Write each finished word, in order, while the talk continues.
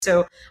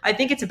So I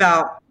think it's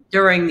about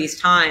during these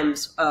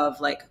times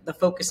of like the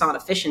focus on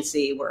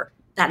efficiency where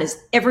that is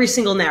every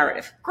single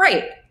narrative.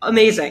 Great,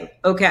 amazing,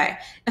 okay.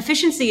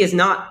 Efficiency is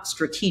not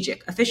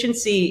strategic.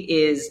 Efficiency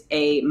is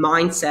a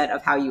mindset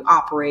of how you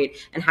operate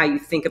and how you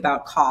think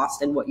about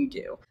cost and what you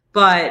do.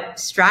 But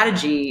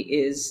strategy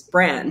is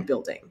brand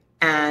building.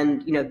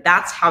 And,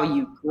 that's how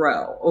you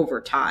grow over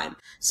time.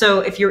 So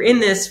if you're in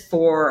this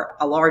for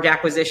a large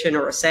acquisition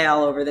or a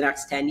sale over the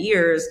next 10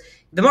 years,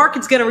 the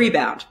market's going to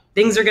rebound.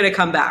 Things are going to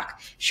come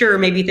back. Sure,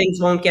 maybe things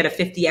won't get a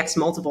 50x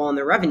multiple on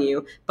their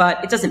revenue,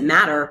 but it doesn't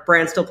matter.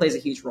 Brand still plays a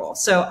huge role.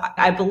 So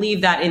I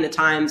believe that in the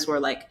times where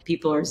like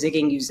people are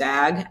zigging, you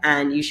zag,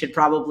 and you should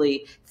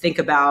probably think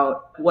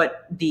about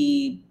what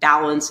the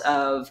balance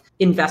of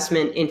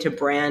investment into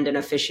brand and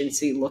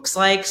efficiency looks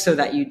like so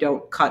that you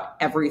don't cut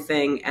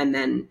everything and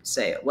then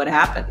say, what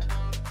happened?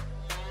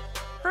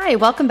 Hi,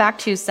 welcome back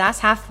to SaaS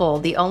Half Full,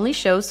 the only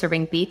show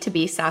serving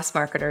B2B SaaS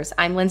marketers.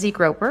 I'm Lindsay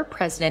Groper,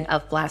 president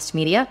of Blast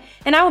Media,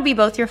 and I will be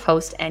both your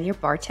host and your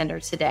bartender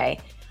today.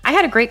 I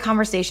had a great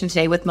conversation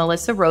today with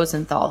Melissa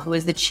Rosenthal, who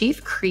is the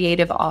Chief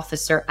Creative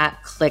Officer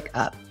at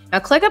ClickUp. Now,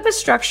 ClickUp is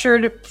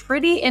structured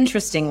pretty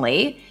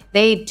interestingly.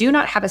 They do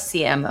not have a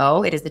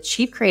CMO. It is the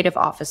Chief Creative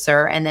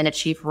Officer and then a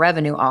Chief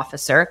Revenue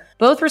Officer,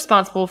 both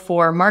responsible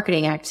for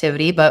marketing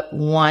activity, but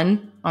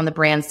one on the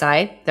brand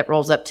side that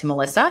rolls up to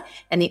Melissa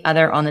and the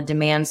other on the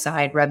demand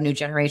side, revenue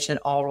generation,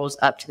 all rolls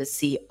up to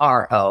the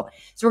CRO.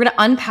 So we're going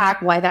to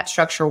unpack why that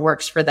structure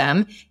works for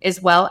them,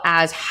 as well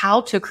as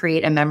how to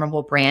create a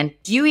memorable brand.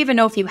 Do you even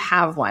know if you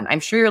have one? I'm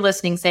sure you're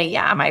listening saying,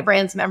 yeah, my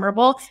brand's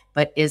memorable,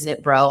 but is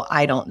it, bro?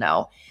 I don't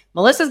know.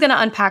 Melissa's going to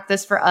unpack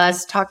this for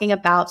us, talking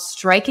about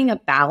striking a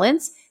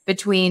balance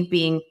between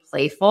being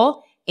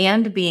playful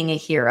and being a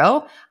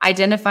hero,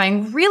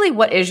 identifying really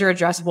what is your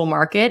addressable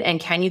market and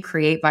can you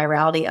create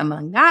virality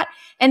among that?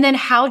 And then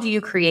how do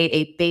you create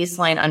a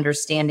baseline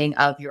understanding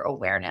of your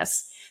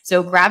awareness?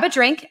 So grab a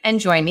drink and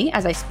join me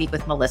as I speak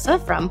with Melissa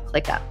from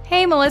ClickUp.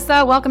 Hey,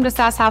 Melissa, welcome to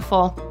SaaS Half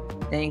Full.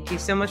 Thank you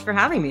so much for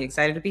having me.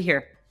 Excited to be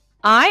here.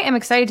 I am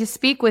excited to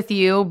speak with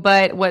you,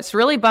 but what's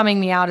really bumming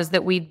me out is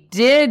that we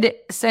did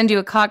send you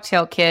a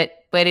cocktail kit,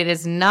 but it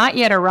has not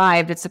yet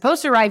arrived. It's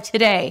supposed to arrive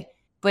today,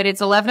 but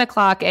it's 11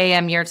 o'clock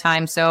a.m. your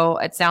time, so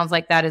it sounds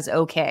like that is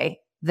okay,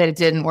 that it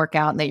didn't work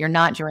out and that you're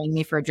not joining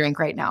me for a drink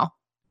right now.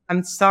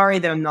 I'm sorry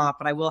that I'm not,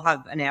 but I will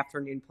have an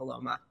afternoon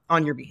Paloma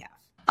on your behalf.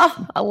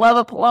 Oh, I love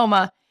a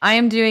Paloma. I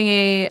am doing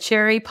a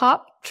cherry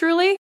pop,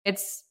 truly.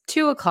 It's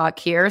 2 o'clock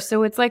here,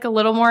 so it's like a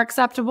little more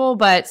acceptable,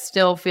 but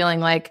still feeling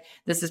like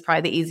this is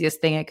probably the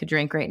easiest thing I could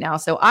drink right now.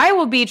 So I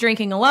will be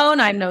drinking alone.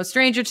 I'm no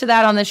stranger to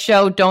that on this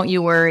show. Don't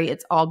you worry.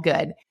 It's all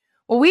good.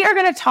 Well, we are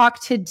going to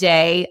talk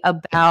today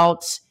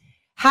about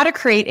how to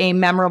create a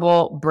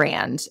memorable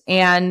brand.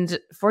 And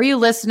for you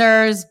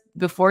listeners,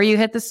 before you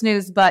hit the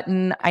snooze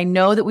button, I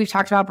know that we've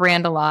talked about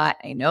brand a lot.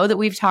 I know that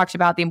we've talked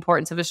about the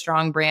importance of a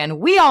strong brand.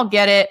 We all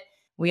get it.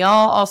 We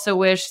all also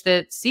wish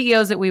that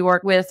CEOs that we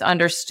work with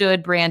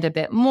understood brand a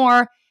bit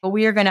more, but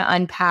we are going to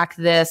unpack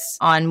this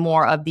on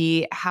more of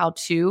the how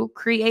to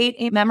create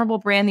a memorable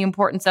brand, the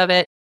importance of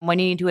it, when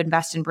you need to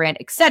invest in brand,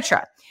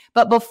 etc.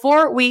 But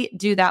before we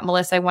do that,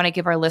 Melissa, I want to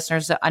give our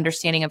listeners an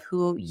understanding of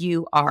who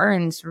you are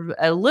and sort of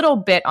a little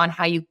bit on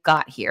how you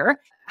got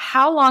here.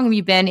 How long have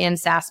you been in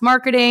SaaS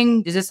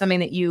marketing? Is this something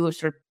that you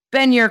sort of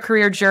been your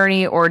career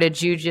journey, or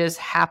did you just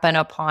happen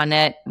upon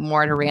it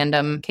more at a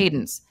random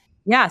cadence?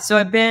 Yeah, so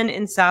I've been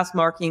in SaaS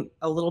marketing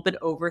a little bit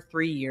over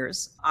 3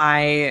 years.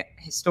 I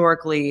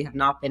historically have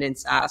not been in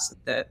SaaS.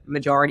 The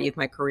majority of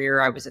my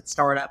career, I was at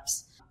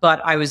startups,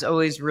 but I was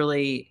always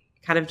really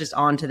kind of just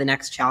on to the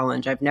next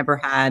challenge. I've never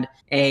had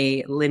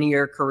a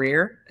linear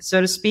career,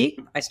 so to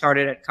speak. I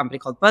started at a company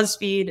called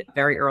BuzzFeed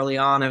very early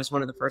on. I was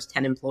one of the first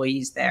 10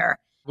 employees there.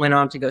 Went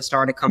on to go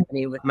start a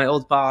company with my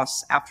old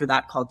boss after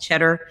that called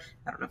Cheddar.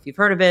 I don't know if you've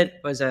heard of it.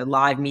 It was a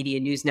live media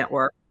news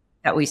network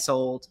that we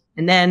sold.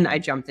 And then I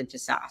jumped into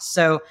SaaS.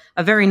 So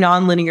a very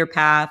non-linear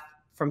path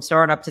from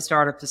startup to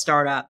startup to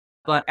startup.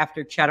 But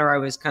after Cheddar, I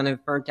was kind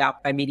of burnt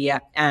out by media,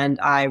 and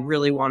I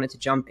really wanted to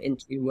jump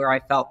into where I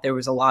felt there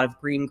was a lot of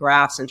green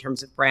grass in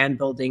terms of brand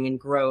building and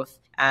growth.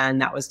 And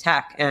that was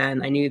tech.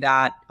 And I knew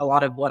that a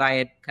lot of what I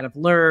had kind of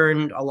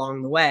learned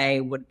along the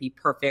way would be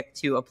perfect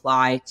to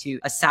apply to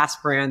a SaaS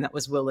brand that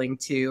was willing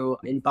to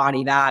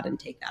embody that and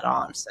take that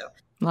on. So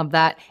love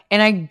that.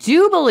 And I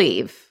do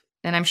believe,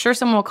 and I'm sure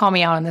someone will call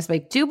me out on this, but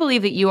I do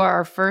believe that you are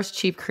our first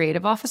chief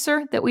creative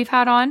officer that we've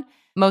had on.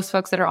 Most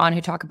folks that are on who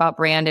talk about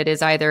brand, it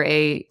is either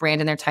a brand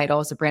in their title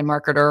as a brand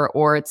marketer,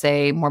 or it's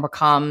a more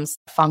comms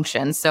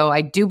function. So I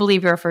do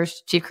believe you're our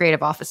first chief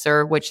creative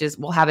officer, which is,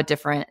 we'll have a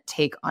different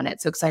take on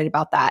it. So excited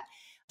about that.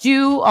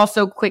 Do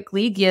also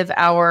quickly give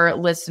our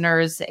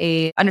listeners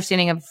a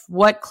understanding of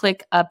what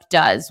ClickUp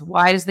does.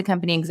 Why does the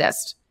company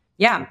exist?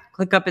 Yeah,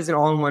 ClickUp is an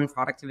all-in-one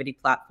productivity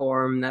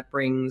platform that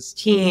brings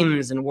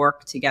teams and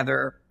work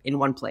together in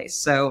one place.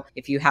 So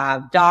if you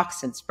have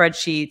docs and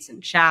spreadsheets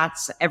and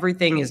chats,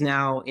 everything is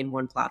now in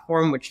one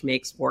platform, which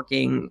makes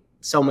working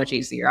so much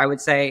easier. I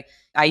would say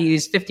I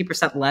use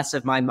 50% less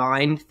of my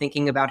mind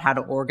thinking about how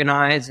to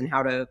organize and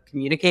how to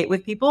communicate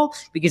with people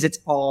because it's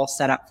all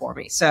set up for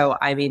me. So,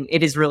 I mean,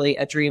 it is really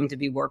a dream to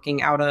be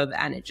working out of,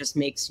 and it just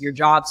makes your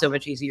job so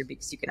much easier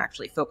because you can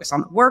actually focus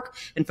on the work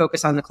and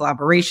focus on the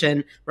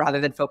collaboration rather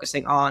than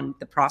focusing on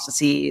the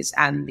processes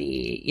and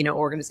the,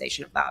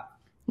 organization of that.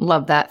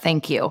 Love that.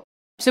 Thank you.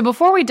 So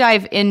before we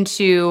dive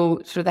into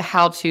sort of the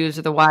how-tos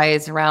or the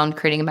whys around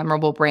creating a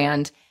memorable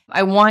brand,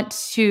 I want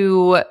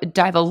to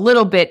dive a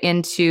little bit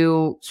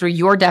into sort of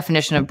your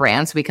definition of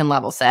brand so we can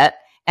level set,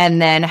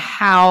 and then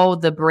how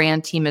the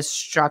brand team is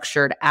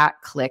structured at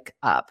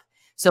ClickUp.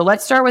 So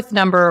let's start with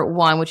number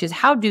one, which is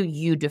how do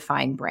you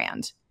define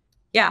brand?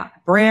 Yeah,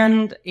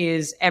 brand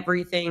is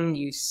everything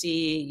you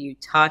see, you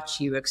touch,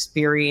 you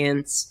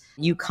experience,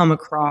 you come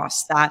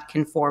across that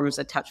conforms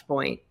a touch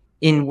point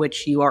in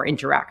which you are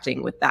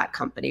interacting with that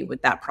company,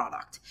 with that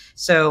product.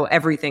 So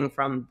everything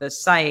from the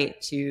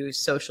site to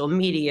social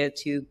media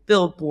to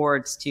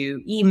billboards to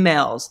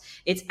emails,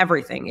 it's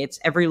everything. It's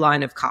every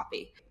line of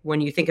copy.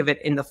 When you think of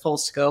it in the full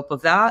scope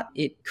of that,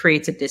 it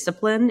creates a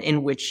discipline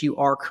in which you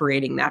are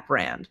creating that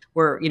brand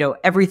where,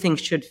 everything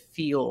should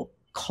feel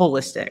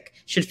holistic,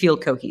 should feel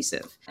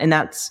cohesive. And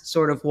that's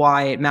sort of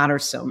why it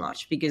matters so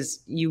much,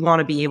 because you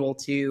want to be able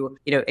to,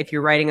 if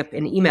you're writing up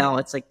an email,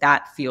 it's like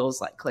that feels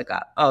like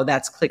ClickUp. Oh,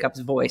 that's ClickUp's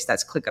voice,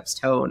 that's ClickUp's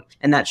tone.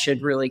 And that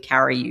should really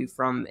carry you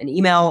from an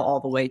email all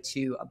the way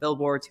to a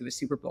billboard to a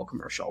Super Bowl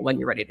commercial when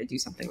you're ready to do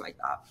something like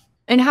that.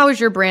 And how is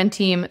your brand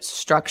team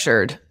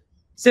structured?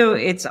 So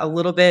it's a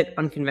little bit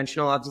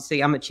unconventional.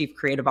 Obviously, I'm a chief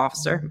creative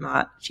officer,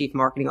 not chief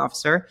marketing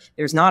officer.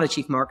 There's not a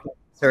chief marketing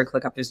officer at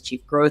ClickUp, there's a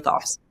chief growth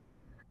officer.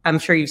 I'm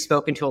sure you've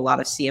spoken to a lot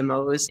of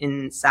CMOs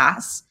in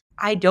SaaS.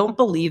 I don't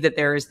believe that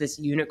there is this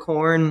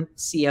unicorn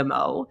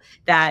CMO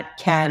that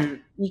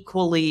can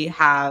equally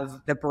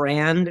have the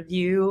brand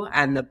view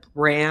and the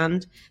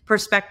brand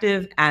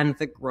perspective and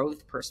the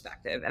growth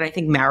perspective. And I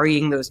think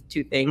marrying those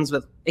two things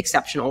with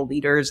exceptional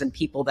leaders and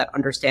people that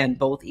understand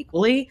both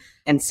equally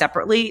and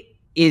separately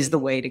is the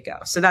way to go.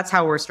 So that's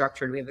how we're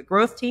structured. We have a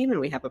growth team and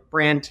we have a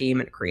brand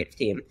team and a creative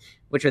team,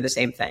 which are the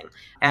same thing.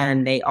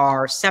 And they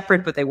are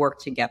separate, but they work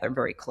together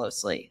very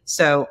closely.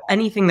 So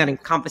anything that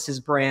encompasses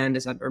brand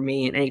is under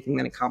me, and anything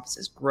that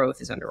encompasses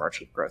growth is under our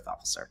chief growth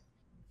officer.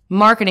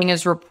 Marketing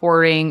is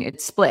reporting,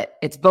 it's split.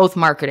 It's both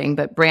marketing,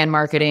 but brand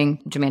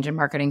marketing, demand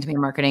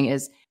marketing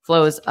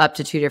flows up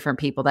to two different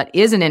people. That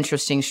is an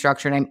interesting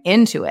structure, and I'm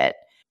into it.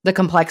 The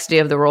complexity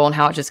of the role and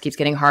how it just keeps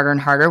getting harder and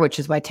harder, which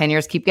is why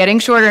tenures keep getting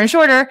shorter and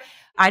shorter.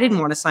 I didn't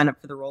want to sign up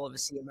for the role of a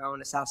CMO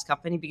in a SaaS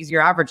company because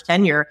your average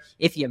tenure,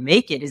 if you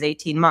make it, is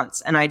 18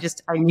 months. And I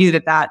knew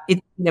that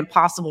it's an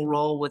impossible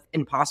role with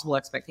impossible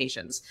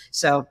expectations.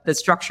 So the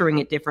structuring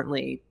it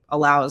differently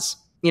allows,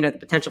 the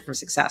potential for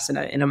success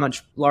in a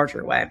much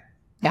larger way.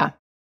 Yeah.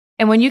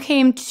 And when you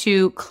came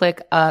to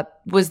ClickUp,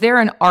 was there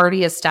an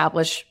already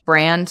established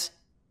brand?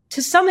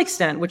 To some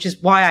extent, which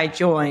is why I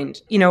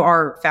joined.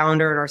 Our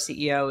founder and our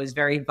CEO is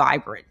very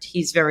vibrant.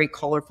 He's very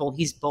colorful.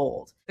 He's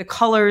bold. The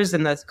colors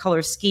and the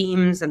color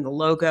schemes and the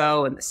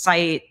logo and the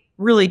site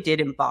really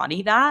did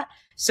embody that.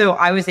 So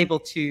I was able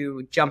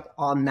to jump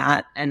on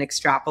that and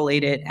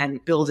extrapolate it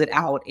and build it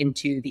out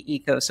into the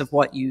ethos of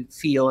what you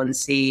feel and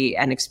see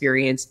and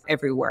experience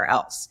everywhere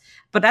else.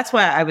 But that's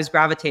why I was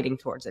gravitating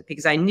towards it,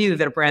 because I knew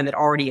that a brand that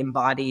already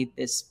embodied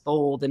this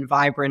bold and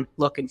vibrant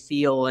look and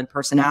feel and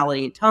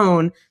personality and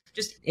tone,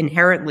 just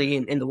inherently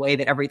in the way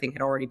that everything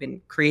had already been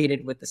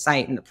created with the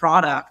site and the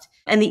product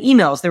and the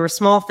emails. There were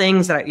small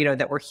things that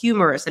that were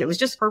humorous, and it was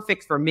just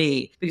perfect for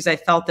me because I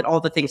felt that all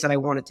the things that I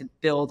wanted to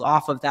build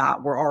off of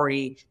that were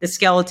already, the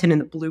skeleton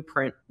and the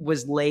blueprint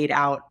was laid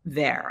out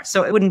there.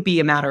 So it wouldn't be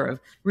a matter of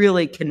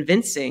really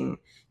convincing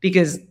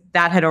because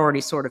that had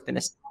already sort of been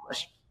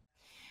established.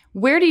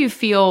 Where do you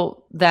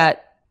feel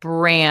that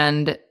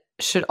brand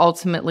should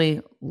ultimately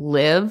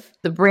live?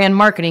 The brand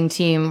marketing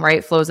team,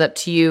 right, flows up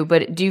to you,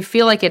 but do you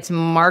feel like it's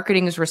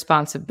marketing's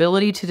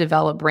responsibility to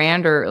develop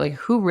brand, or like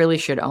who really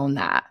should own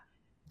that?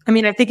 I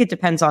mean, I think it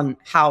depends on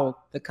how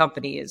the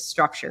company is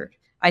structured.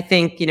 I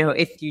think,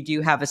 if you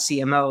do have a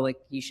CMO, like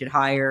you should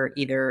hire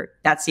either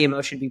that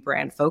CMO should be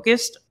brand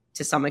focused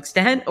to some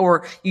extent,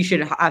 or you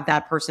should have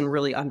that person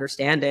really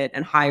understand it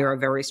and hire a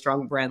very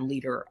strong brand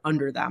leader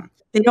under them.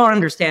 If they don't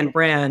understand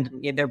brand,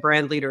 their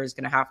brand leader is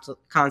going to have to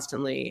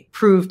constantly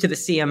prove to the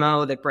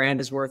CMO that brand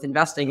is worth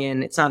investing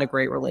in. It's not a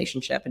great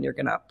relationship, and you're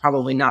going to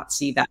probably not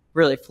see that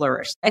really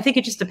flourish. I think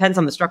it just depends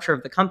on the structure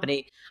of the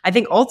company. I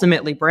think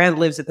ultimately brand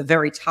lives at the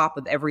very top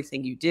of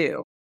everything you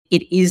do.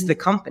 It is the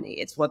company.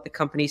 It's what the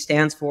company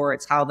stands for.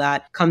 It's how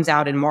that comes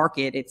out in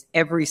market. It's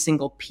every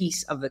single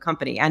piece of the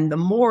company. And the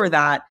more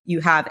that you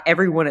have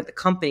everyone at the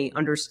company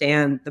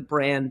understand the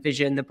brand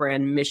vision, the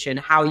brand mission,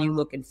 how you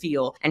look and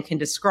feel, and can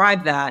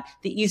describe that,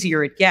 the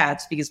easier it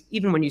gets. Because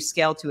even when you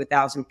scale to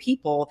 1,000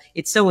 people,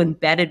 it's so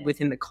embedded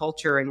within the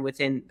culture and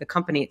within the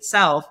company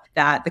itself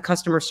that the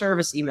customer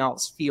service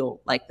emails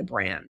feel like the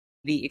brand.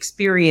 The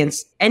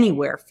experience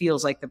anywhere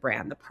feels like the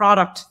brand. The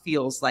product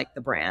feels like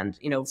the brand,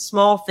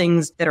 small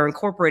things that are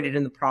incorporated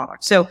in the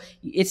product. So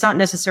it's not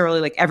necessarily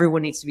like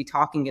everyone needs to be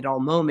talking at all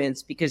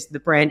moments because the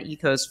brand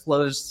ethos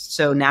flows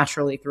so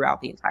naturally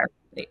throughout the entire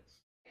company.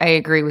 I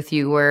agree with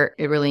you where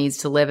it really needs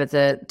to live at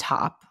the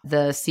top.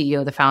 The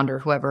CEO, the founder,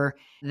 whoever,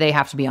 they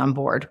have to be on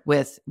board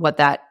with what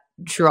that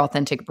true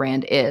authentic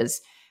brand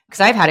is.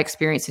 Because I've had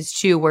experiences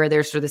too where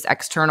there's sort of this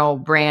external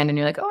brand and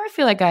you're like, oh, I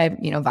feel like I,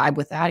 vibe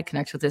with that. I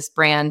connect with this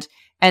brand.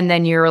 And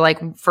then your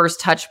like first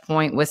touch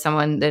point with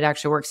someone that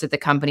actually works at the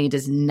company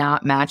does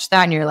not match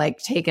that. And you're like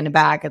taken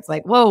aback. It's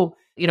like, whoa,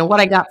 what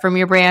I got from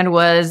your brand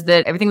was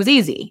that everything was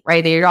easy,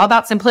 right? They're all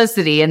about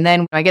simplicity. And then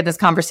when I get this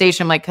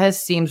conversation, I'm like,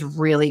 this seems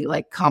really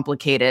like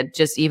complicated.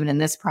 Just even in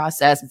this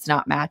process, it's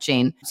not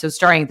matching. So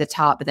starting at the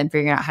top, but then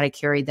figuring out how to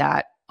carry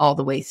that all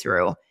the way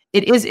through.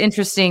 It is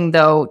interesting,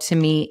 though, to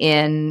me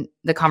in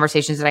the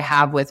conversations that I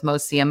have with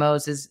most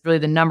CMOs is really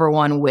the number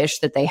one wish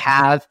that they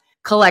have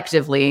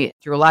collectively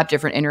through a lot of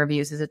different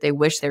interviews is that they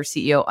wish their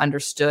CEO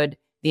understood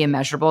the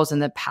immeasurables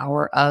and the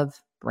power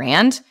of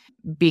brand.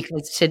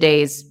 Because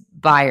today's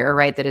buyer,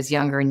 right, that is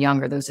younger and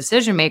younger, those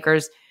decision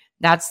makers,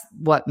 that's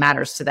what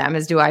matters to them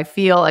is, do I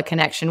feel a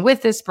connection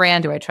with this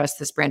brand? Do I trust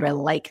this brand? Do I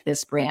like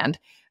this brand?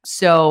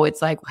 So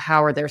it's like,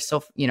 how are there still,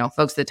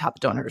 folks at the top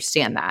that don't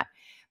understand that?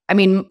 I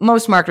mean,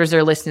 most marketers that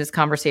are listening to this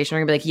conversation are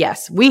going to be like,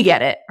 yes, we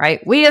get it,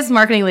 right? We as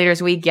marketing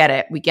leaders, we get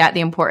it. We get the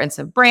importance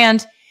of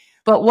brand.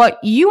 But what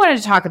you wanted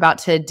to talk about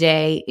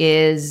today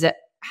is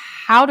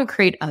how to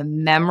create a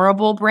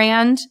memorable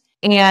brand.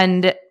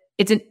 And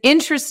it's an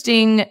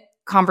interesting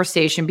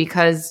conversation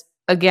because,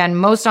 again,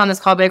 most on this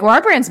call be like, well,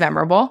 our brand's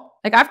memorable.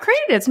 Like, I've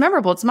created it. It's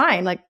memorable. It's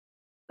mine. Like,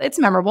 it's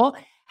memorable.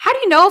 How do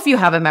you know if you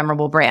have a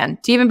memorable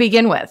brand to even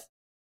begin with?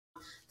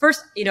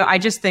 First, I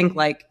just think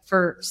like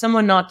for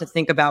someone not to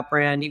think about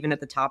brand, even at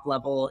the top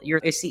level, you're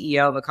a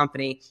CEO of a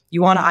company,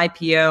 you want to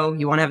IPO,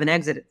 you want to have an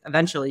exit,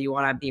 eventually you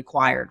want to be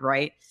acquired,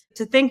 right?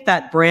 To think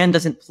that brand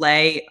doesn't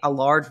play a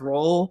large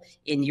role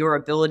in your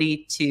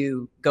ability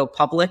to go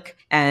public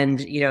and,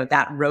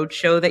 that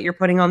roadshow that you're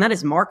putting on, that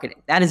is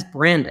marketing. That is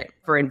branding.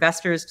 For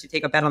investors to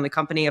take a bet on the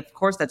company, of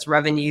course, that's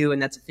revenue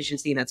and that's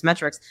efficiency and that's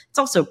metrics. It's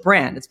also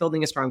brand. It's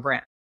building a strong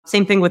brand.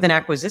 Same thing with an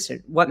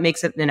acquisition. What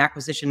makes an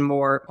acquisition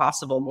more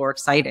possible, more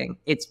exciting?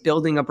 It's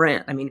building a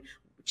brand. I mean,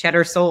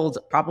 Cheddar sold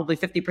probably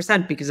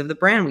 50% because of the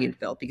brand we had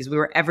built, because we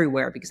were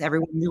everywhere, because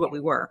everyone knew what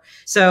we were.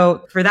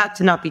 So for that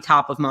to not be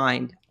top of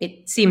mind,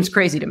 it seems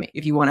crazy to me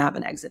if you want to have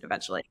an exit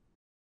eventually.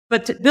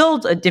 But to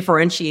build a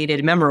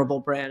differentiated, memorable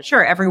brand,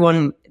 sure,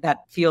 everyone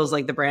that feels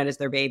like the brand is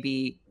their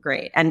baby,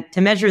 great. And to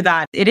measure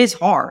that, it is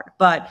hard,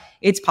 but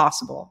it's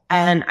possible.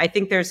 And I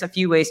think there's a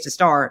few ways to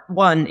start.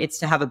 One, it's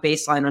to have a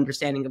baseline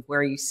understanding of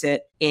where you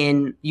sit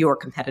in your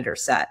competitor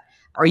set.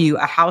 Are you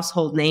a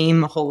household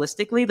name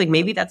holistically? Like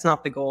maybe that's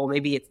not the goal.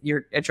 Maybe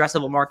your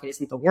addressable market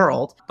isn't the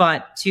world,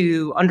 but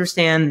to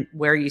understand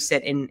where you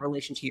sit in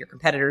relation to your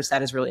competitors,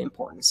 that is really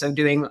important. So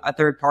doing a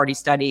third-party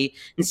study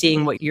and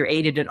seeing what your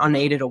aided and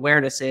unaided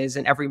awareness is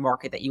in every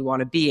market that you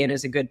want to be in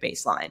is a good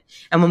baseline.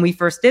 And when we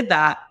first did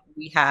that,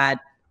 we had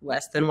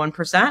less than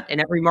 1% in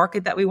every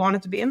market that we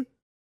wanted to be in,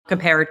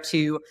 compared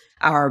to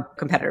our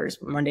competitors,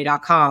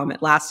 Monday.com,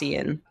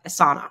 Atlassian,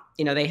 Asana.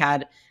 They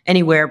had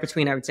anywhere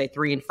between, I would say,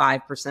 3 and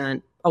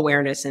 5%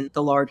 awareness in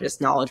the largest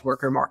knowledge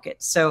worker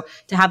markets. So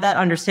to have that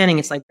understanding,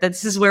 it's like,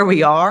 this is where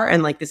we are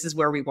and like, this is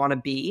where we want to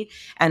be.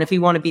 And if we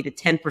want to be to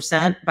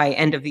 10% by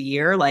end of the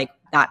year, like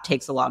that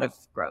takes a lot of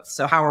growth.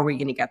 So how are we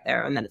going to get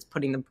there? And then it's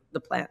putting the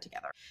plan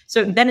together.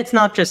 So then it's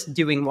not just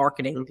doing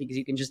marketing, because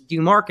you can just do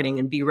marketing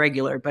and be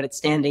regular, but it's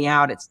standing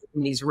out. It's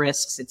taking these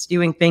risks. It's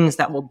doing things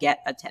that will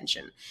get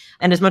attention.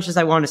 And as much as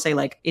I want to say,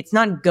 like, it's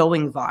not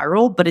going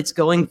viral, but it's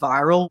going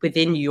viral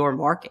within your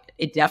market.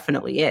 It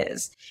definitely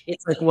is.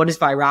 It's like, what does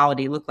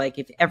virality look like?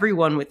 If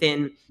everyone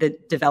within the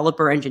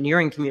developer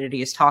engineering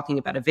community is talking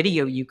about a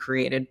video you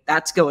created,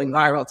 that's going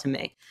viral to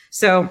me.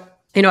 So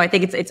I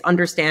think it's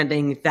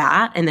understanding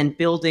that and then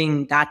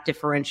building that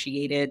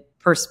differentiated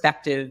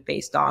perspective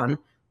based on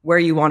where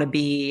you want to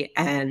be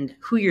and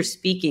who you're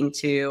speaking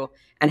to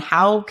and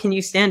how can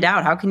you stand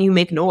out? How can you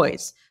make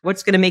noise?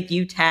 What's going to make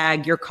you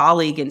tag your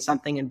colleague in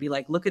something and be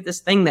like, look at this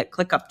thing that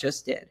ClickUp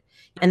just did.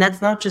 And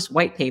that's not just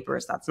white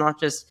papers. That's not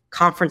just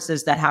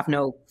conferences that have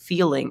no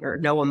feeling or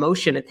no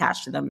emotion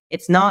attached to them.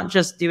 It's not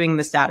just doing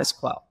the status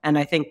quo. And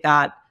I think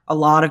that a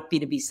lot of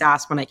B2B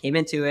SaaS, when I came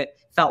into it,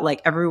 felt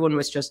like everyone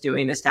was just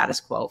doing the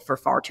status quo for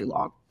far too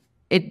long.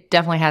 It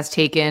definitely has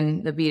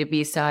taken the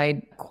B2B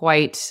side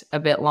quite a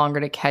bit longer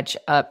to catch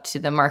up to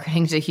the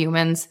marketing to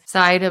humans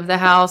side of the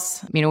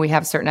house. We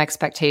have certain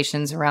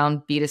expectations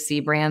around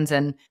B2C brands,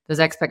 and those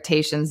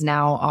expectations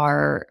now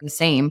are the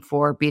same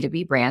for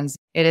B2B brands.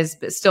 It is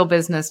still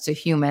business to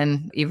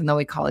human, even though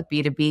we call it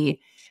B2B.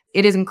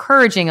 It is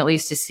encouraging, at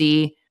least, to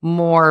see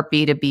more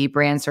B2B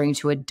brands starting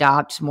to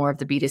adopt more of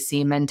the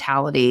B2C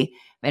mentality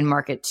and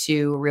market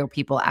to real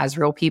people as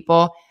real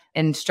people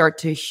and start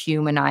to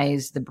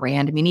humanize the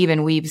brand.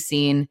 Even we've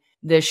seen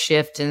this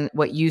shift in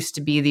what used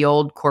to be the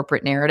old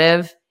corporate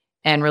narrative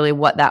and really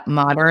what that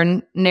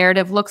modern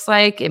narrative looks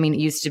like. I mean, it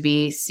used to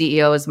be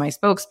CEO is my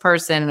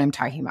spokesperson and I'm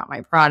talking about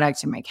my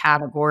product and my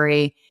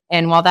category.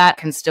 And while that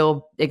can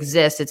still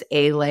exist, it's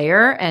a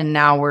layer. And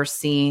now we're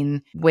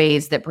seeing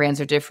ways that brands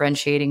are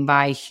differentiating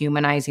by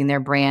humanizing their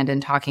brand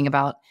and talking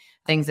about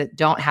things that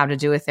don't have to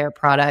do with their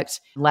product,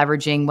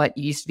 leveraging what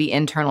used to be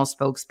internal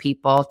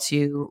spokespeople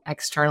to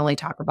externally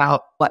talk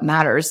about what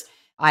matters.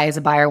 I, as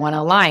a buyer, want to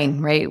align,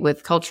 right,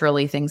 with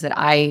culturally things that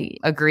I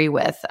agree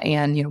with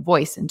and,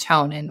 voice and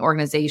tone and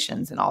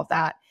organizations and all of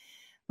that.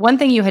 One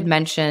thing you had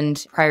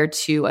mentioned prior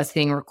to us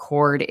hitting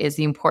record is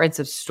the importance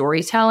of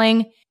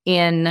storytelling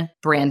in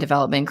brand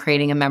development,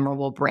 creating a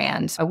memorable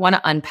brand. I want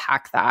to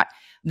unpack that.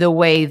 The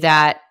way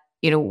that,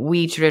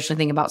 we traditionally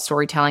think about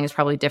storytelling is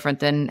probably different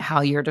than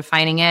how you're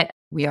defining it.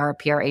 We are a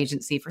PR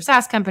agency for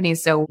SaaS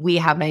companies, so we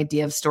have an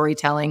idea of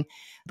storytelling.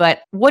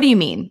 But what do you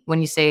mean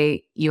when you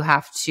say you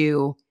have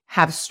to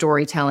have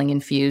storytelling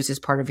infused as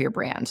part of your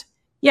brand?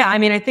 Yeah, I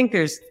mean, I think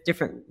there's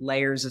different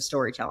layers of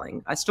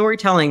storytelling.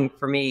 Storytelling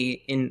for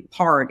me, in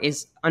part,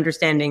 is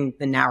understanding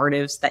the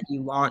narratives that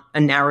you want, a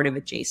narrative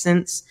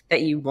adjacents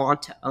that you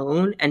want to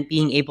own, and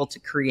being able to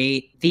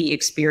create the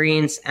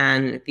experience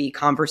and the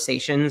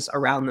conversations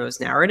around those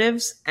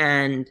narratives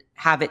and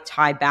have it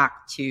tie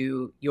back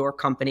to your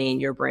company and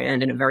your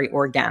brand in a very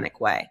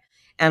organic way.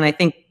 And I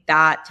think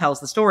that tells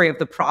the story of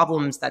the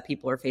problems that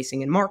people are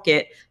facing in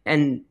market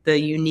and the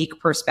unique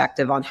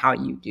perspective on how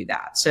you do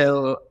that.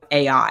 So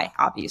AI,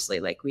 obviously,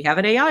 like we have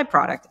an AI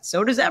product,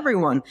 so does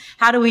everyone.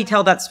 How do we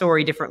tell that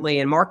story differently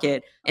in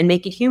market and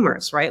make it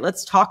humorous, right?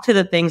 Let's talk to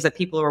the things that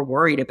people are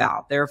worried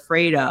about, they're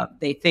afraid of,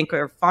 they think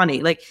are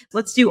funny. Like,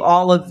 let's do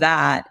all of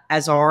that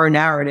as our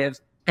narrative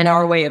and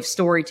our way of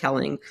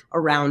storytelling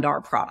around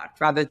our product,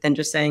 rather than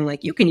just saying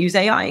like, you can use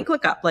AI and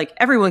ClickUp. Like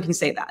everyone can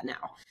say that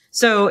now.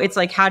 So it's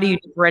like, how do you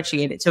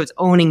differentiate it? So it's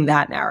owning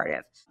that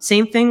narrative.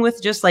 Same thing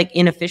with just like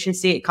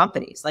inefficiency at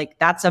companies. Like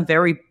that's a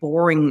very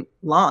boring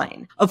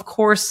line. Of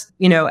course,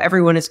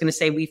 everyone is going to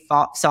say we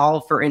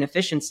solve for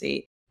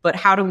inefficiency, but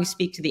how do we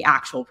speak to the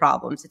actual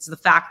problems? It's the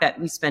fact that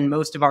we spend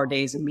most of our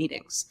days in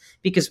meetings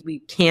because we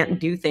can't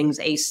do things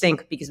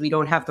async because we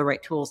don't have the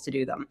right tools to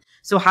do them.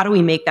 So how do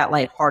we make that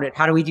lighthearted?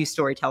 How do we do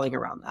storytelling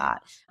around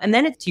that? And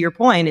then to your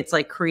point, it's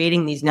like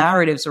creating these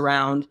narratives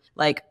around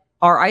like,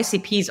 our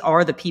ICPs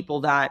are the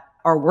people that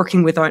are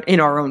working with in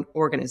our own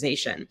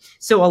organization.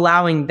 So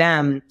allowing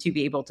them to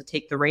be able to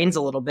take the reins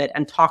a little bit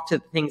and talk to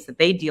the things that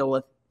they deal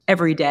with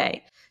every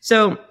day.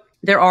 So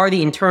there are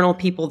the internal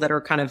people that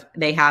are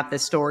they have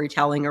this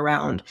storytelling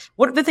around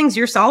what are the things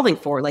you're solving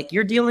for? Like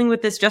you're dealing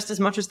with this just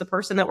as much as the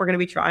person that we're going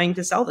to be trying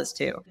to sell this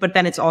to. But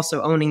then it's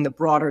also owning the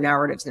broader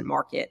narratives in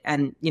market.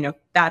 And,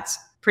 that's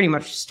pretty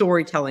much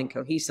storytelling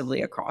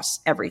cohesively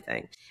across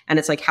everything. And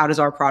it's like, how does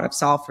our product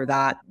solve for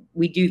that?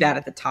 We do that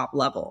at the top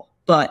level,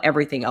 but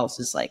everything else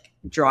is like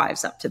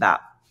drives up to that.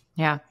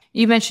 Yeah.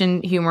 You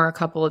mentioned humor a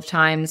couple of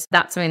times.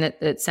 That's something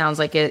that sounds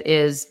like it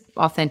is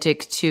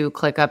authentic to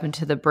ClickUp and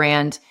to the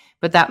brand,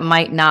 but that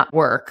might not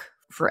work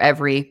for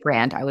every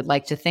brand. I would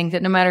like to think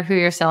that no matter who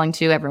you're selling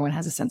to, everyone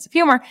has a sense of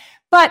humor,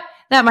 but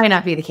that might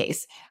not be the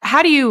case.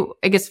 How do you,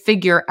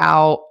 figure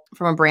out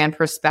from a brand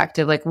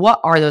perspective, like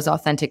what are those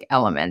authentic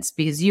elements?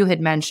 Because you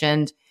had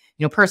mentioned,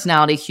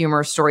 personality,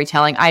 humor,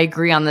 storytelling. I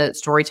agree on the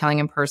storytelling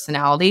and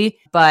personality,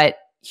 but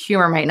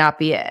humor might not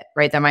be it,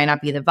 right? That might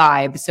not be the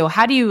vibe. So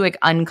how do you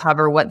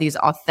uncover what these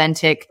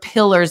authentic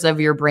pillars of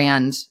your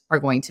brand are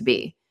going to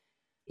be?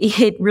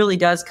 It really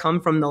does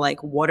come from the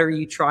what are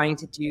you trying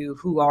to do?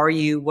 Who are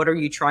you? What are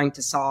you trying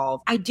to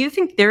solve? I do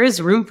think there is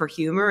room for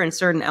humor in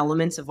certain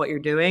elements of what you're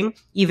doing.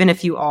 Even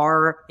if you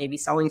are maybe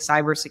selling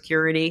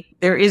cybersecurity,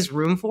 there is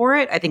room for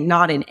it. I think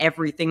not in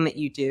everything that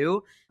you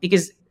do,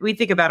 because we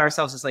think about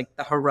ourselves as the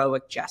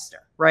heroic jester,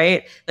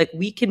 right? Like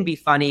we can be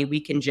funny, we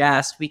can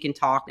jest, we can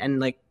talk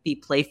and be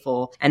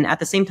playful and at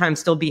the same time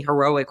still be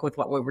heroic with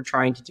what we were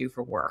trying to do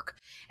for work.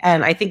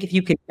 And I think if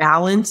you can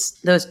balance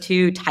those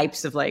two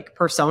types of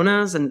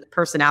personas and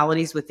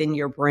personalities within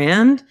your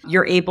brand,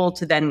 you're able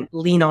to then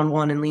lean on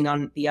one and lean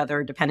on the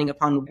other depending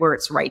upon where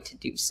it's right to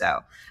do so.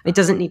 It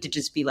doesn't need to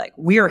just be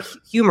we're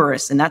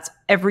humorous and that's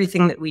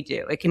everything that we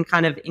do. It can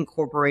kind of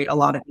incorporate a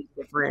lot of these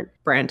different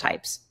brand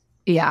types.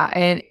 Yeah.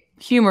 And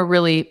humor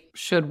really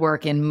should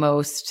work in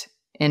most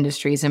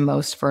industries and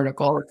most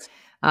verticals.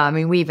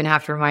 We even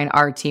have to remind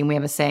our team, we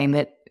have a saying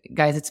that,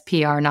 guys, it's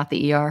PR, not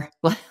the ER.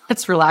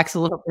 Let's relax a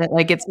little bit.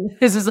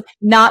 This is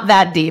not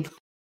that deep.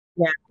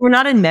 Yeah. We're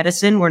not in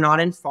medicine. We're not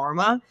in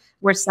pharma.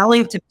 We're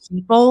selling to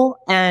people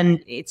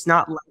and it's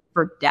not life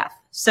or death.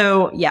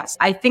 So yes,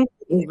 I think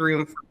there's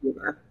room for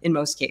humor in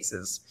most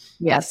cases.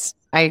 Yes,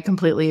 I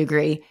completely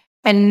agree.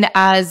 And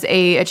as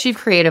a chief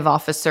creative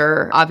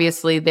officer,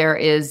 obviously there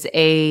is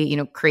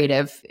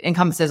creative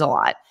encompasses a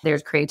lot.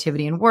 There's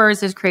creativity in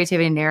words, there's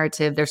creativity in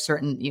narrative, there's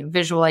certain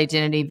visual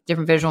identity,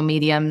 different visual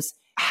mediums.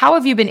 How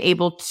have you been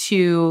able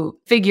to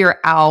figure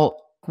out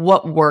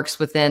what works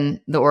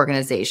within the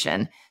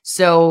organization?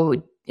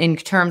 So in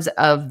terms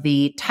of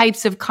the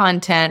types of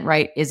content,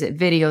 right? Is it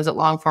video? Is it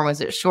long form? Is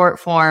it short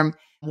form?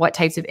 What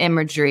types of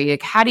imagery?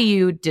 How do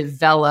you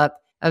develop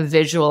a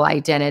visual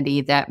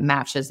identity that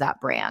matches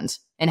that brand?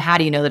 And how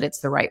do you know that it's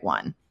the right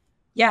one?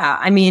 Yeah,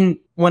 I mean,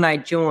 when I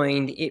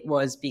joined, it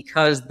was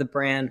because the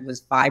brand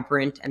was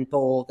vibrant and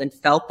bold and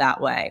felt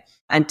that way.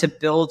 And to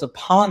build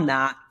upon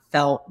that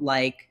felt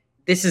like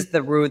this is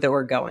the road that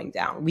we're going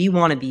down. We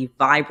want to be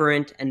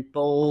vibrant and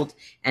bold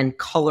and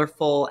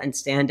colorful and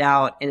stand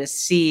out in a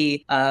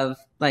sea of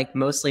like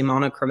mostly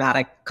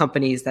monochromatic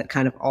companies that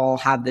kind of all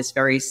have this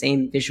very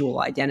same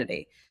visual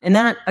identity. And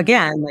that,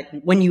 again, like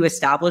when you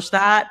establish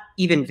that,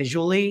 even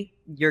visually,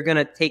 you're going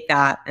to take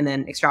that and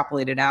then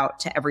extrapolate it out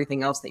to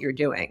everything else that you're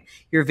doing.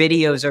 Your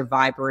videos are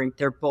vibrant,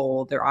 they're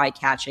bold, they're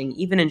eye-catching,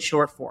 even in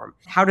short form.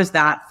 How does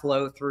that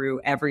flow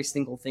through every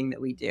single thing that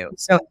we do?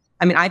 So,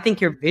 I mean, I think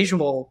your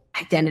visual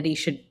identity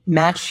should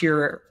match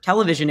your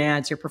television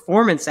ads, your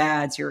performance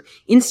ads, your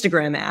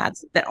Instagram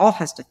ads. That all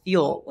has to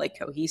feel like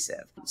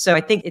cohesive. So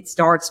I think it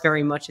starts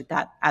very much at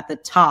the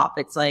top.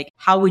 It's like,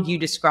 how would you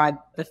describe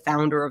the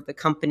founder of the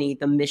company,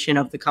 the mission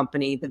of the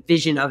company, the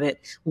vision of it?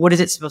 What is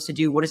it supposed to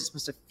do? What is it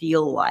supposed to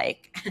feel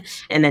like?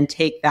 And then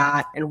take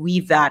that and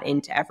weave that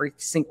into every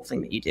single thing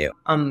that you do.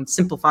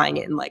 Simplifying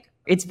it and like,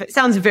 it's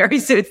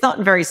not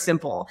very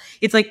simple.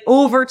 It's like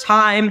over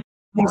time,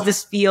 does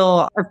this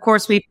feel, of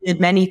course, we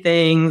did many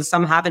things.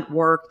 Some haven't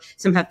worked.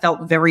 Some have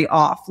felt very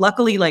off.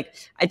 Luckily, like,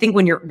 I think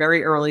when you're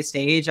very early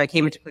stage, I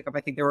came into ClickUp,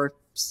 I think there were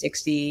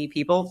 60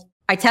 people.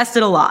 I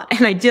tested a lot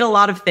and I did a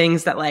lot of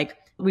things that like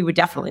we would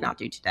definitely not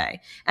do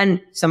today.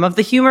 And some of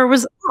the humor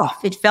was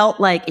off. It felt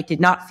like it did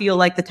not feel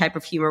like the type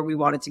of humor we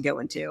wanted to go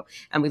into.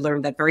 And we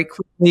learned that very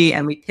quickly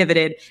and we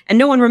pivoted and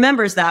no one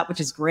remembers that, which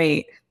is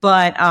great.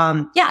 But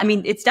yeah, I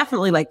mean, it's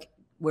definitely like,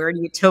 where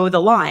do you toe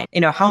the line? You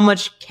know, how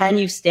much can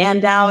you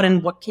stand out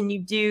and what can you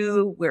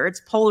do where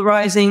it's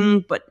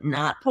polarizing, but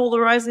not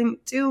polarizing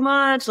too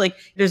much? Like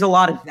there's a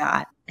lot of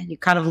that and you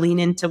kind of lean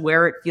into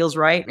where it feels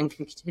right and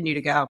can continue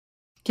to go.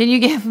 Can you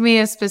give me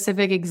a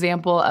specific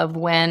example of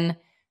when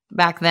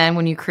back then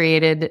when you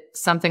created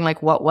something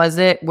like, what was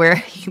it,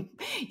 where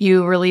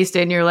you released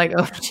it and you're like,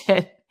 oh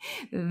shit,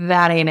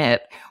 that ain't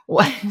it?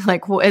 What,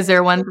 like, is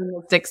there one thing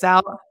that sticks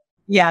out?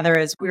 Yeah, there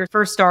is. We were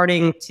first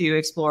starting to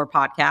explore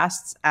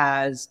podcasts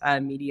as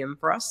a medium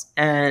for us.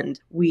 And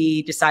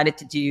we decided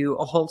to do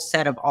a whole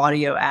set of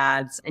audio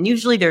ads. And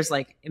usually there's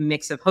like a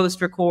mix of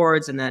host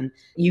records and then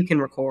you can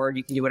record,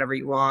 you can do whatever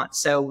you want.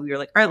 So we were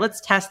like, all right,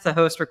 let's test the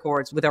host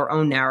records with our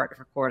own narrative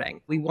recording.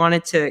 We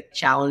wanted to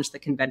challenge the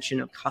convention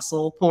of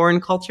hustle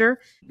porn culture.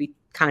 We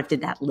kind of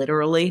did that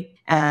literally.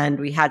 And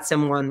we had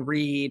someone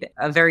read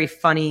a very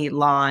funny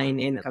line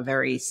in a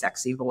very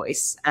sexy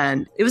voice.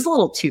 And it was a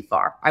little too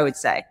far, I would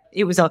say.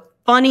 It was a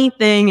funny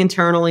thing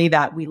internally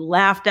that we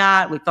laughed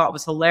at, we thought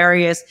was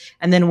hilarious.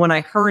 And then when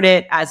I heard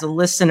it as a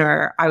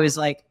listener, I was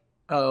like,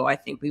 oh, I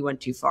think we went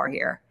too far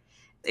here.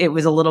 It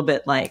was a little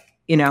bit like,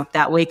 you know,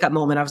 that wake up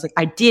moment. I was like,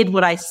 I did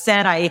what I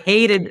said I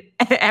hated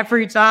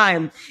every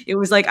time. It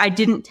was like, I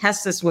didn't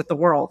test this with the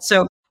world.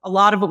 So a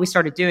lot of what we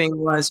started doing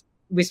was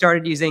we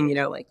started using, you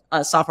know, like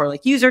software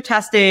like user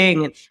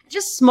testing and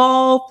just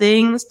small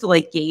things to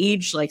like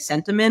gauge like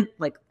sentiment.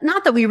 Like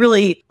not that we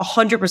really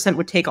 100%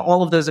 would take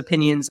all of those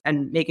opinions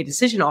and make a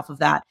decision off of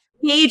that.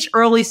 Gauge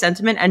early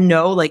sentiment and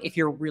know like if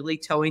you're really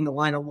towing the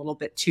line a little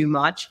bit too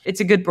much,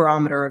 it's a good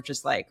barometer of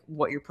just like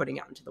what you're putting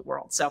out into the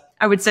world. So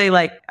I would say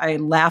like I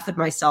laugh at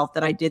myself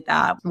that I did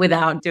that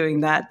without doing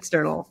that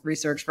external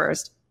research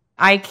first.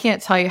 I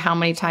can't tell you how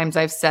many times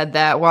I've said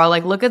that where I'll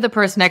like look at the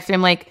person next to me,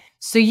 I'm like,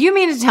 so you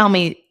mean to tell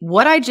me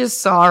what I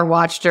just saw or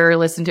watched or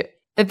listened to,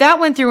 that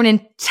went through an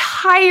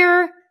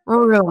entire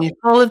room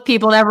full of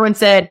people and everyone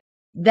said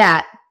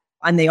that.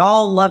 And they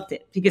all loved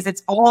it because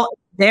it's all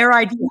their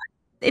idea.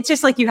 It's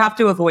just like you have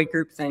to avoid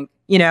groupthink,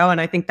 you know, and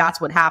I think that's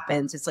what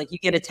happens. It's like you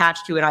get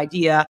attached to an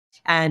idea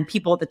and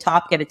people at the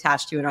top get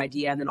attached to an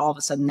idea and then all of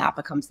a sudden that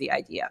becomes the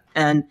idea.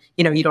 And,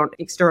 you know, you don't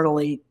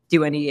externally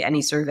do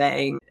any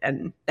surveying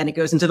and then it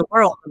goes into the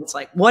world and it's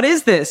like, what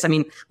is this? I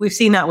mean, we've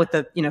seen that with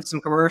the, you know,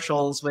 some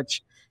commercials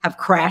which have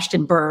crashed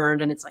and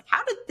burned and it's like,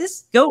 how did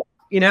this go?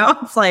 You know,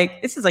 it's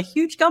like, this is a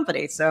huge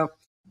company. So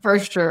for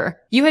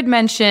sure. You had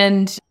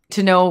mentioned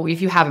to know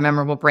if you have a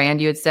memorable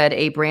brand, you had said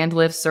a brand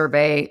lift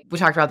survey. We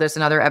talked about this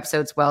in other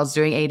episodes as well as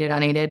doing aided,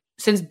 unaided.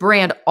 Since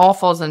brand all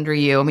falls under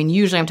you, I mean,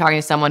 usually I'm talking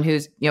to someone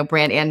who's, you know,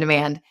 brand and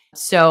demand.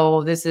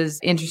 So this is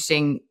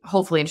interesting,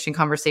 hopefully interesting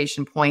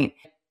conversation point.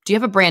 Do you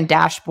have a brand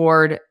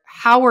dashboard?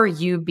 How are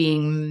you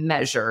being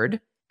measured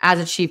as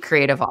a chief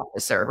creative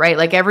officer, right?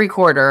 Like every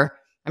quarter,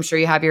 I'm sure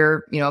you have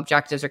your, you know,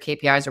 objectives or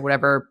KPIs or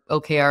whatever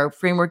OKR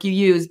framework you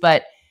use,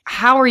 but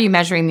how are you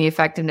measuring the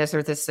effectiveness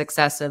or the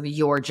success of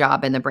your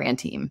job in the brand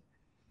team?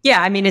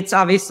 Yeah, I mean, it's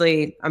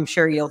obviously, I'm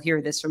sure you'll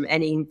hear this from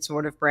any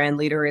sort of brand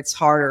leader. It's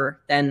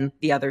harder than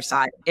the other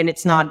side. And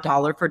it's not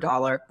dollar for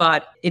dollar,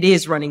 but it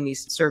is running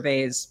these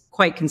surveys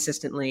quite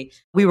consistently.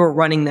 We were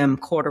running them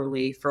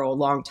quarterly for a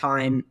long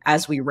time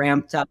as we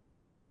ramped up.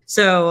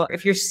 So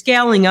if you're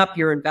scaling up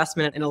your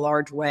investment in a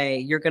large way,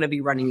 you're going to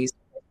be running these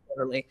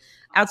quarterly.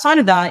 Outside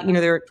of that,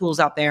 there are tools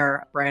out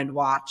there, Brand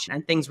Watch,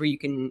 and things where you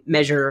can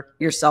measure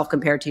yourself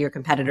compared to your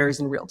competitors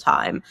in real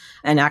time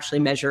and actually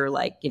measure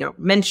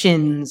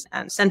mentions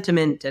and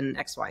sentiment and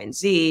X, Y, and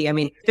Z. I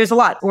mean, there's a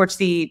lot, or it's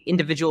the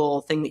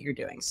individual thing that you're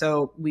doing.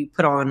 So we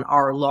put on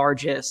our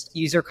largest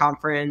user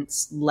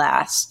conference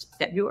last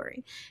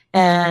February.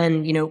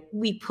 And,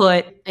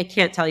 I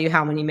can't tell you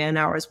how many man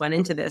hours went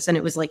into this. And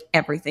it was like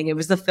everything. It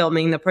was the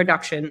filming, the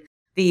production,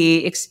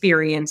 the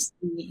experience,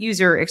 the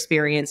user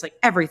experience, like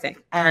everything.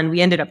 And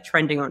we ended up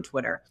trending on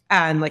Twitter.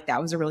 And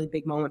that was a really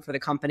big moment for the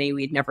company.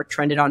 We'd never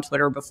trended on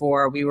Twitter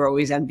before. We were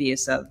always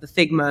envious of the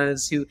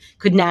Figmas who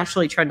could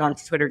naturally trend on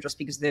Twitter just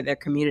because they're their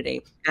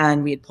community.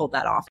 And we had pulled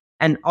that off.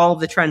 And all of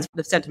the trends,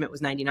 the sentiment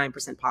was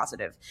 99%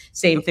 positive.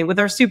 Same thing with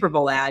our Super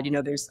Bowl ad.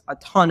 There's a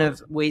ton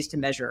of ways to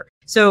measure.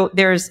 So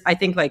there's, I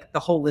think, the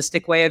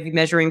holistic way of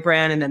measuring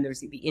brand. And then there's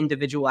the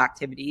individual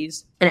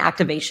activities and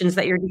activations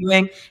that you're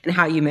doing and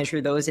how you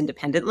measure those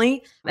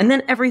independently. And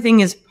then everything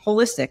is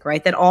holistic,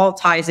 right? That all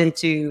ties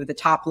into the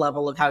top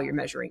level of how you're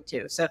measuring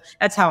too. So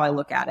that's how I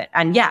look at it.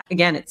 And yeah,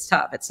 again, it's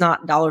tough. It's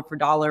not dollar for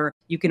dollar.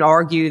 You can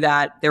argue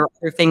that there are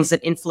other things that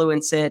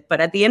influence it.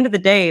 But at the end of the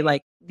day,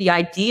 the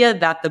idea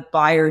that the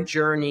buyer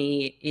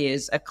journey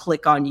is a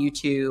click on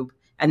YouTube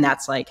and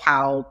that's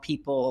how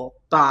people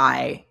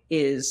buy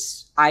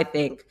is, I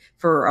think,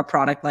 for a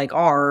product like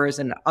ours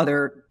and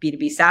other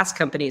B2B SaaS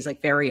companies,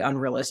 very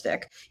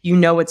unrealistic.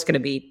 It's going to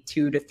be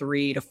 2 to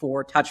 3 to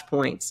 4 touch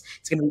points.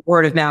 It's going to be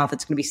word of mouth.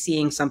 It's going to be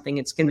seeing something.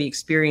 It's going to be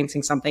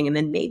experiencing something. And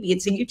then maybe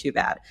it's a YouTube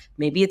ad.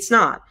 Maybe it's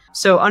not.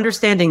 So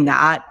understanding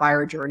that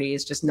buyer journey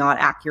is just not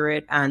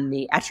accurate and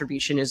the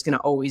attribution is going to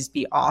always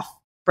be off.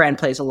 Brand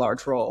plays a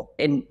large role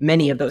in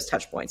many of those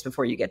touch points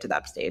before you get to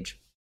that stage.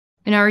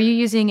 And are you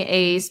using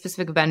a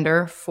specific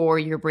vendor for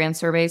your brand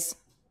surveys?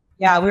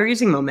 Yeah, we were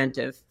using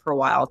Momentive for a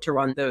while to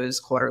run those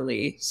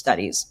quarterly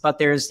studies, but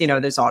there's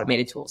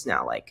automated tools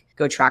now like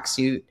Go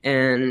Tracksuit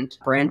and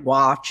Brand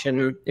Watch,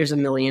 and there's a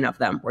million of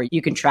them where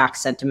you can track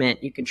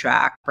sentiment, you can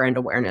track brand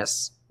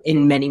awareness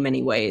in many,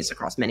 many ways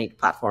across many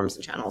platforms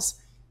and channels.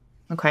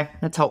 Okay,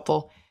 that's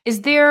helpful.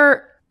 Is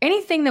there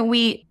anything that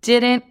we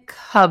didn't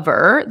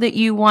cover that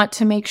you want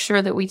to make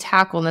sure that we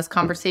tackle in this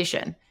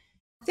conversation?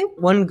 I think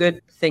one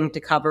good thing to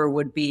cover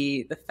would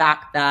be the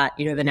fact that,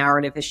 the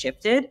narrative has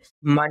shifted.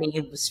 Money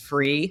was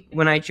free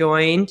when I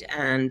joined,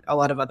 and a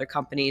lot of other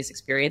companies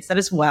experienced that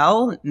as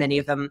well. Many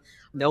of them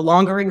no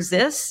longer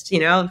exist.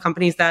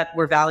 Companies that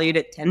were valued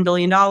at $10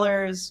 billion,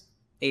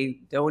 they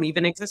don't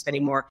even exist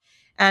anymore.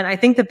 And I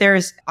think that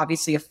there's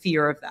obviously a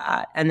fear of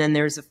that. And then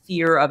there's a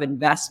fear of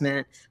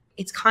investment.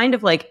 It's kind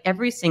of like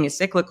everything is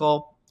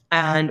cyclical.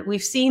 And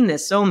we've seen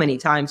this so many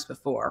times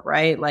before,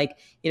 right?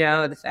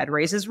 The Fed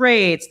raises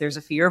rates. There's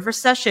a fear of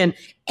recession.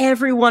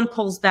 Everyone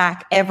pulls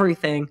back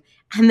everything.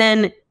 And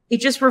then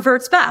it just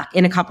reverts back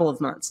in a couple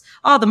of months.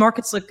 Oh, the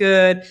markets look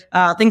good.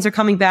 Things are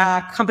coming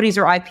back. Companies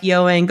are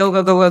IPOing. Go,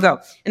 go, go, go,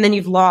 go. And then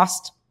you've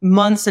lost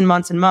months and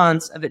months and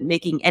months of it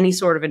making any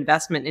sort of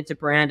investment into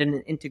brand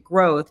and into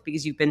growth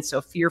because you've been so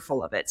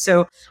fearful of it.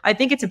 So I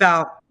think it's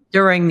about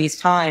during these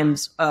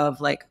times of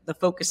the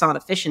focus on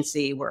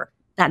efficiency where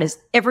that is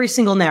every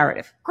single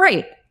narrative.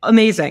 Great.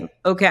 Amazing.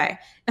 Okay.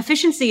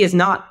 Efficiency is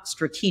not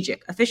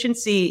strategic.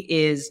 Efficiency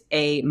is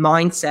a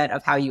mindset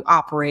of how you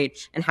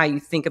operate and how you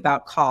think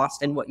about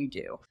cost and what you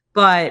do.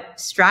 But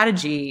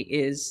strategy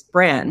is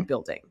brand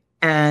building.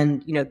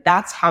 And,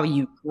 that's how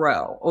you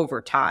grow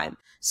over time.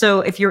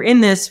 So if you're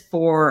in this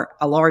for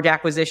a large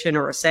acquisition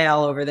or a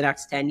sale over the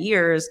next 10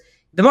 years,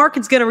 the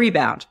market's going to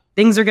rebound.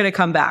 Things are going to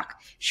come back.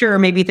 Sure,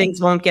 maybe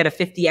things won't get a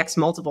 50x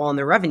multiple on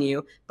their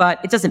revenue, but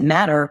it doesn't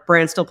matter.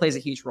 Brand still plays a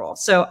huge role.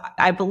 So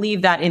I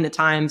believe that in the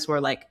times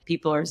where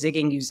people are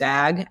zigging, you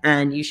zag,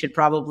 and you should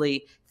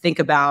probably think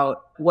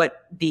about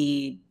what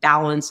the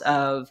balance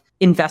of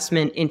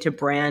investment into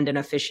brand and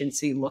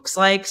efficiency looks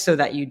like so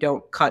that you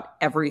don't cut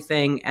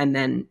everything and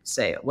then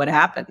say, what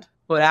happened?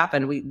 What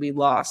happened? We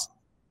lost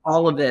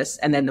all of this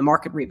and then the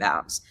market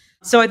rebounds.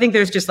 So I think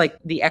there's just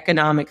the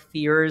economic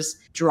fears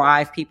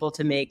drive people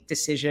to make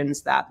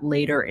decisions that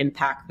later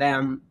impact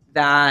them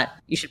that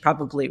you should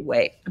probably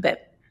weigh a bit.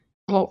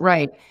 Well,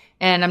 right.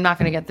 And I'm not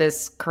going to get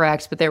this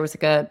correct, but there was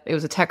it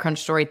was a TechCrunch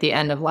story at the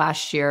end of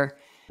last year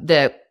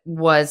that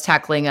was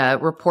tackling a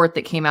report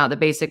that came out that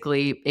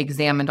basically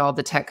examined all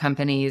the tech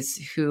companies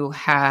who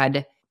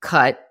had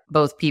cut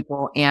both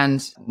people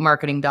and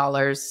marketing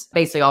dollars,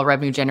 basically all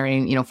revenue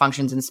generating,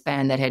 functions and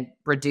spend that had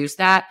reduced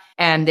that.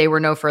 And they were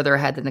no further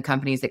ahead than the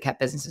companies that kept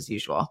business as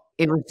usual.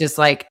 It was just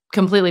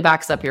completely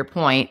backs up your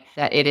point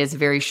that it is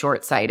very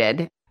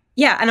short-sighted.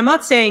 Yeah. And I'm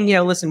not saying,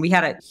 listen, we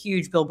had a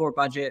huge billboard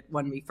budget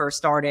when we first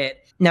started.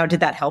 Now, did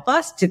that help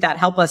us? Did that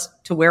help us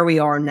to where we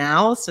are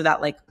now so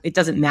that it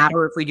doesn't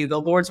matter if we do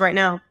billboards right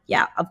now?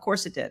 Yeah, of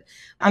course it did.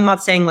 I'm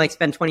not saying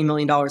spend $20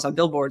 million on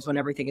billboards when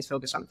everything is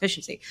focused on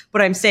efficiency,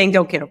 but I'm saying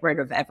don't get rid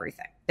of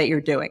everything that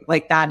you're doing.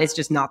 That is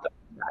just not the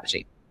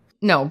strategy.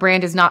 No,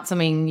 brand is not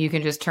something you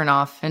can just turn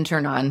off and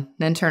turn on,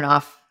 then turn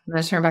off,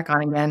 then turn back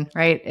on again,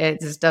 right?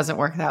 It just doesn't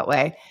work that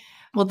way.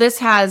 Well, this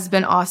has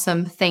been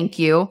awesome. Thank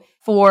you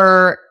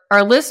for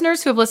Our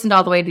listeners who have listened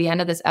all the way to the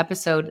end of this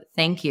episode,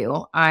 thank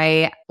you.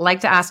 I like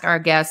to ask our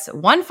guests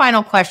one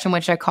final question,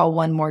 which I call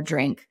one more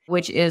drink,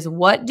 which is,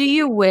 what do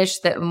you wish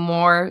that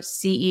more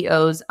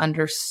CEOs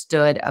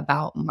understood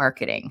about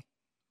marketing?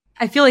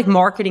 I feel like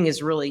marketing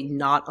is really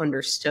not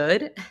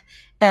understood,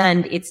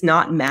 and it's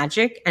not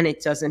magic, and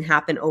it doesn't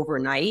happen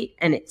overnight.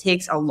 And it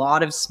takes a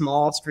lot of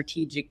small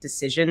strategic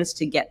decisions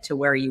to get to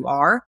where you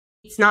are.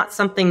 It's not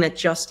something that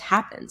just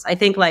happens. I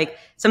think like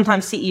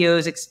sometimes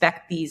CEOs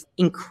expect these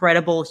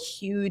incredible,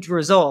 huge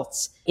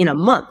results in a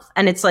month.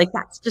 And it's like,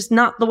 that's just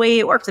not the way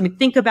it works. I mean,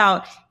 think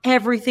about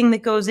everything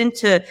that goes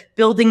into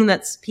building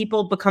that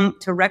people become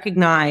to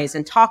recognize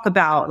and talk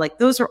about. Like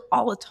those are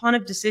all a ton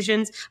of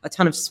decisions, a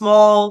ton of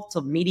small to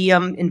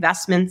medium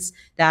investments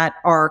that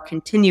are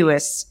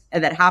continuous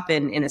and that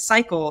happen in a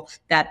cycle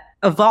that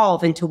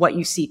evolve into what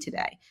you see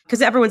today.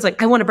 Because everyone's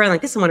like, I want a brand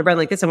like this. I want a brand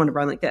like this. I want a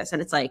brand like this.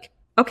 And it's like,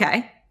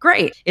 okay,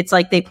 great. It's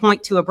like they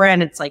point to a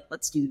brand and it's like,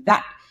 let's do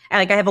that. And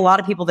like I have a lot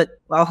of people that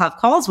I'll have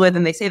calls with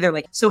and they say, they're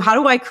like, so how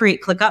do I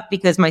create ClickUp?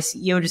 Because my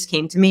CEO just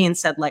came to me and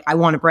said like, I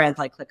want a brand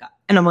like ClickUp.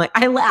 And I'm like,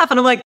 I laugh and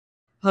I'm like,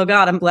 oh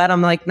God, I'm glad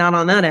I'm like not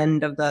on that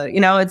end of the,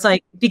 it's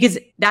like, because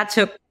that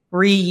took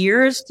 3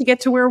 years to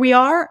get to where we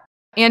are.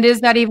 And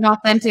is that even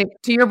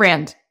authentic to your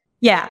brand?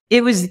 Yeah,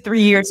 it was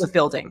 3 years of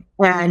building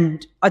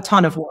and a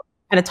ton of work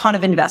and a ton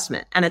of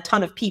investment and a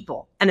ton of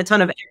people and a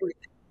ton of everything.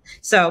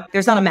 So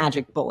there's not a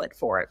magic bullet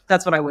for it.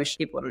 That's what I wish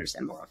people would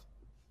understand more of.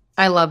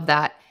 I love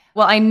that.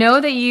 Well, I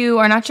know that you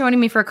are not joining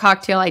me for a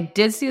cocktail. I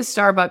did see a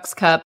Starbucks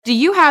cup. Do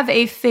you have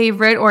a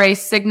favorite or a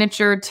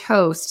signature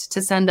toast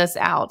to send us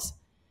out?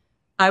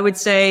 I would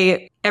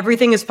say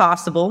everything is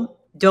possible.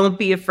 Don't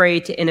be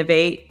afraid to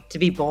innovate, to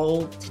be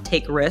bold, to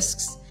take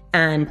risks,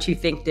 and to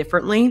think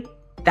differently.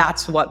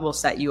 That's what will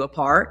set you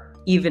apart.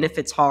 Even if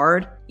it's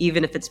hard,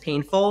 even if it's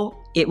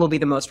painful, it will be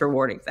the most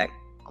rewarding thing.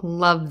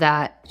 Love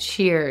that.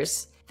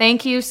 Cheers.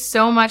 Thank you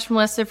so much,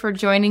 Melissa, for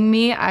joining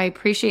me. I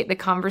appreciate the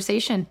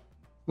conversation.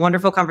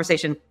 Wonderful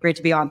conversation. Great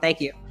to be on. Thank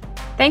you.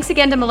 Thanks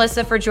again to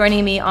Melissa for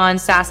joining me on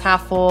SaaS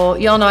Half Full.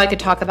 You all know I could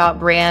talk about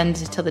brand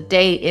till the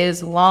day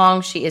is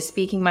long. She is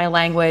speaking my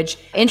language.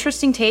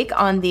 Interesting take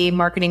on the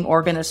marketing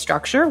organ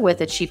structure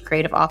with a chief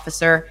creative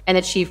officer and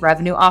a chief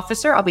revenue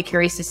officer. I'll be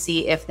curious to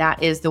see if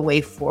that is the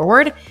way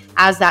forward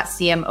as that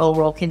CMO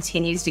role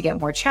continues to get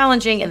more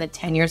challenging and the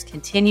tenures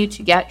continue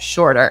to get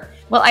shorter.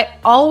 Well, I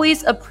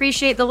always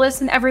appreciate the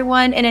listen,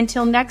 everyone. And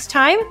until next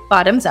time,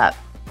 bottoms up.